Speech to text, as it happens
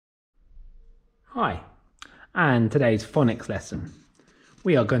Hi, and today's phonics lesson.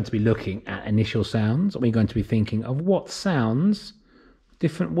 We are going to be looking at initial sounds. We're going to be thinking of what sounds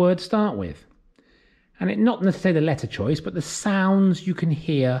different words start with. And it not necessarily the letter choice, but the sounds you can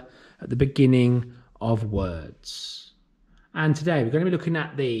hear at the beginning of words. And today we're going to be looking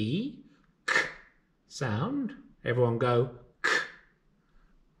at the k sound. Everyone go k,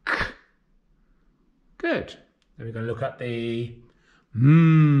 k. Good. Then we're going to look at the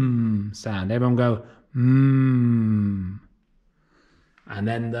sound. Everyone go And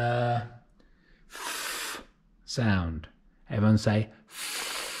then the f sound. Everyone say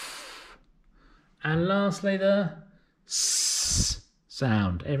f. And lastly the s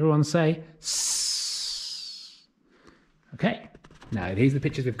sound. Everyone say s. Okay. Now these are the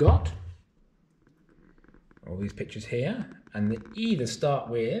pictures we've got. All these pictures here, and they either start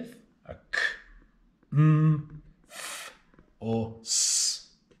with a k, f, or s.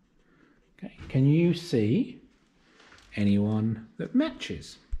 Okay, can you see anyone that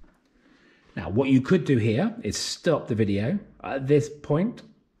matches? Now, what you could do here is stop the video at this point,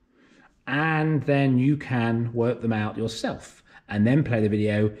 and then you can work them out yourself, and then play the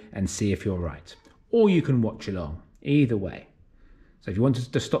video and see if you're right. Or you can watch along, either way. So if you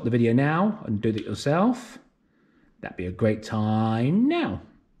wanted to stop the video now and do it yourself, that'd be a great time now.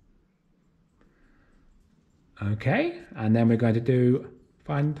 Okay, and then we're going to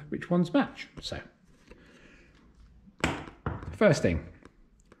find which ones match. So, first thing,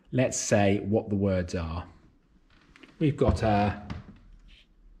 let's say what the words are. We've got a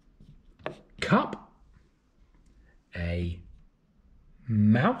cup, a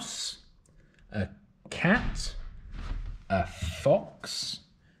mouse, a cat, a fox,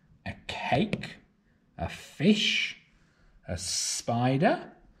 a cake, a fish, a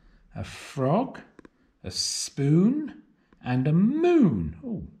spider, a frog, a spoon, and a moon.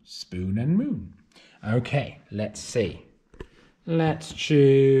 Oh, spoon and moon. Okay, let's see. Let's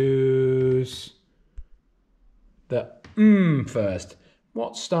choose the first.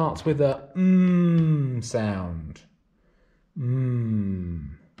 What starts with a sound?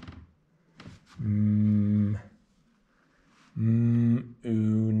 Moon.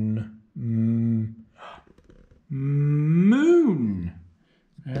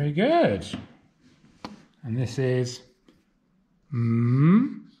 Very good. And this is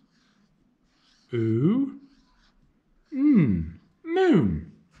moon.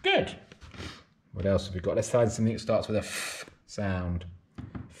 Good. What else have we got? Let's find something that starts with a f sound.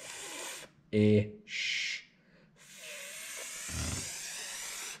 Fish.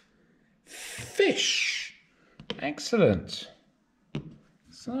 Fish. Excellent.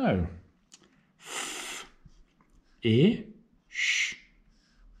 So, fish.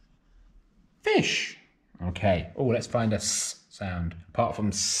 Okay. Oh, let's find a s sound. Apart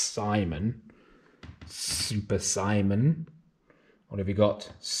from Simon, Super Simon. What have you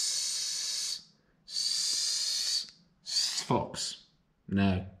got? Fox.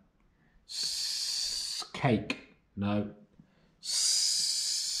 No. Cake. No.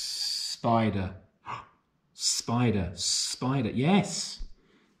 Spider. Spider. Spider. Yes.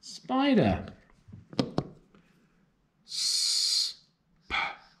 Spider.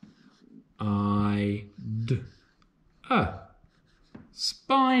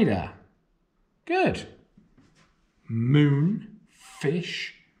 Spider. Good. Moon,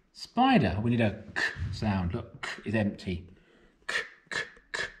 fish, spider. We need a k sound. Look, k is empty. K, k,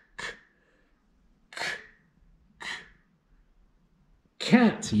 k, k, k, k.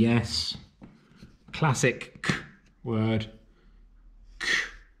 Cat, yes. Classic k word. K,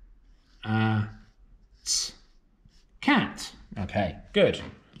 t. Cat. Okay, good.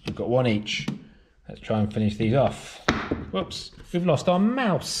 We've got one each. Let's try and finish these off. Whoops, we've lost our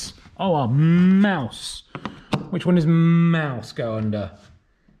mouse. Oh, our mouse. Which one does mouse go under?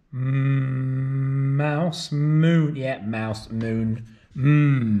 Mouse, moon. Yeah, mouse, moon.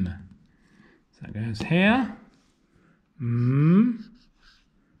 So that goes here.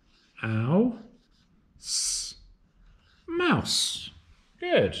 Ow. Mouse.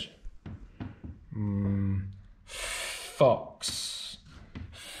 Good. Fox.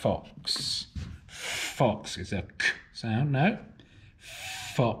 Fox. Fox is a k sound. No.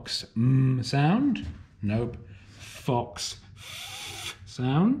 Fox sound. Nope. Fox f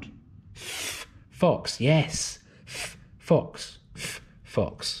sound. F, fox. Yes. F, fox. F,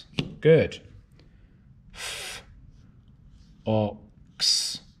 fox. Good. F,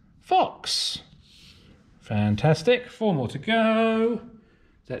 ox. Fox. Fantastic. 4 more to go.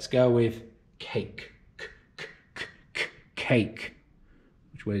 Let's go with cake. K, k, k, k, cake.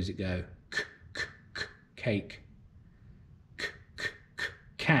 Which way does it go? K, k, k, cake. K, k, k,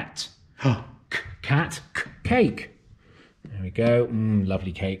 cat. K, cake. There we go.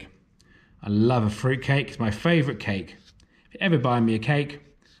 Lovely cake. I love a fruit cake. It's my favourite cake. If you ever buy me a cake,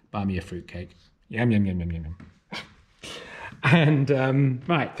 buy me a fruit cake. Yum, yum, yum, yum, yum, yum. And,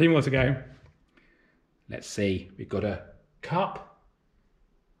 right, 3 more to go. Let's see. We've got a cup.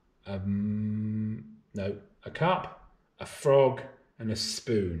 No, a cup, a frog, and a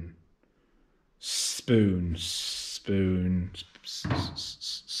spoon. Spoon.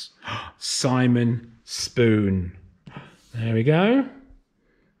 Simon Spoon. There we go.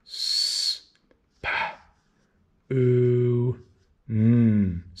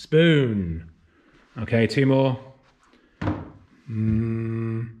 Spoon. Okay, 2 more.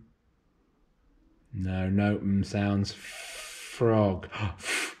 No, sounds. Frog.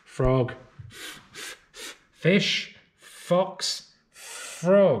 Frog. Fish. Fox.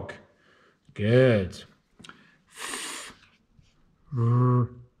 Frog. Good.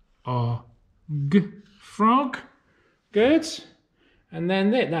 Frog. Good. And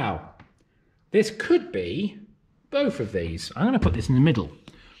then now, this could be both of these. I'm going to put this in the middle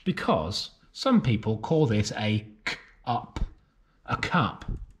because some people call this a cup. A cup.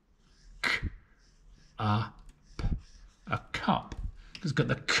 A cup. It's got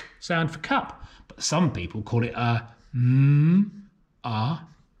the k sound for cup. But some people call it a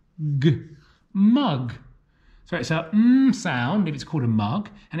mug. So it's a sound if it's called a mug,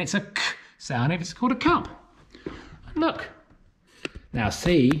 and it's a k sound if it's called a cup. And look. Now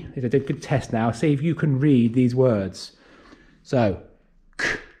see, it's a good test now. See if you can read these words. So,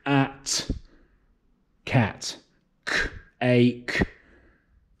 at, cat, ache,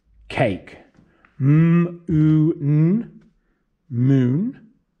 cake, moon,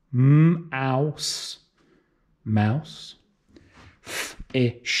 mouse, mouse,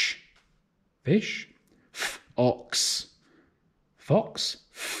 fish, ox, fox,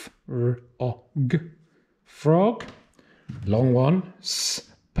 frog, frog, long one,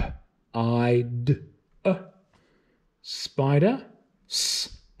 spider, spider,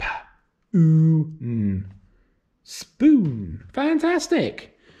 spoon, spoon.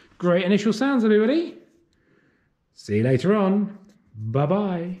 Fantastic. Great initial sounds, everybody. See you later on.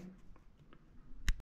 Bye-bye.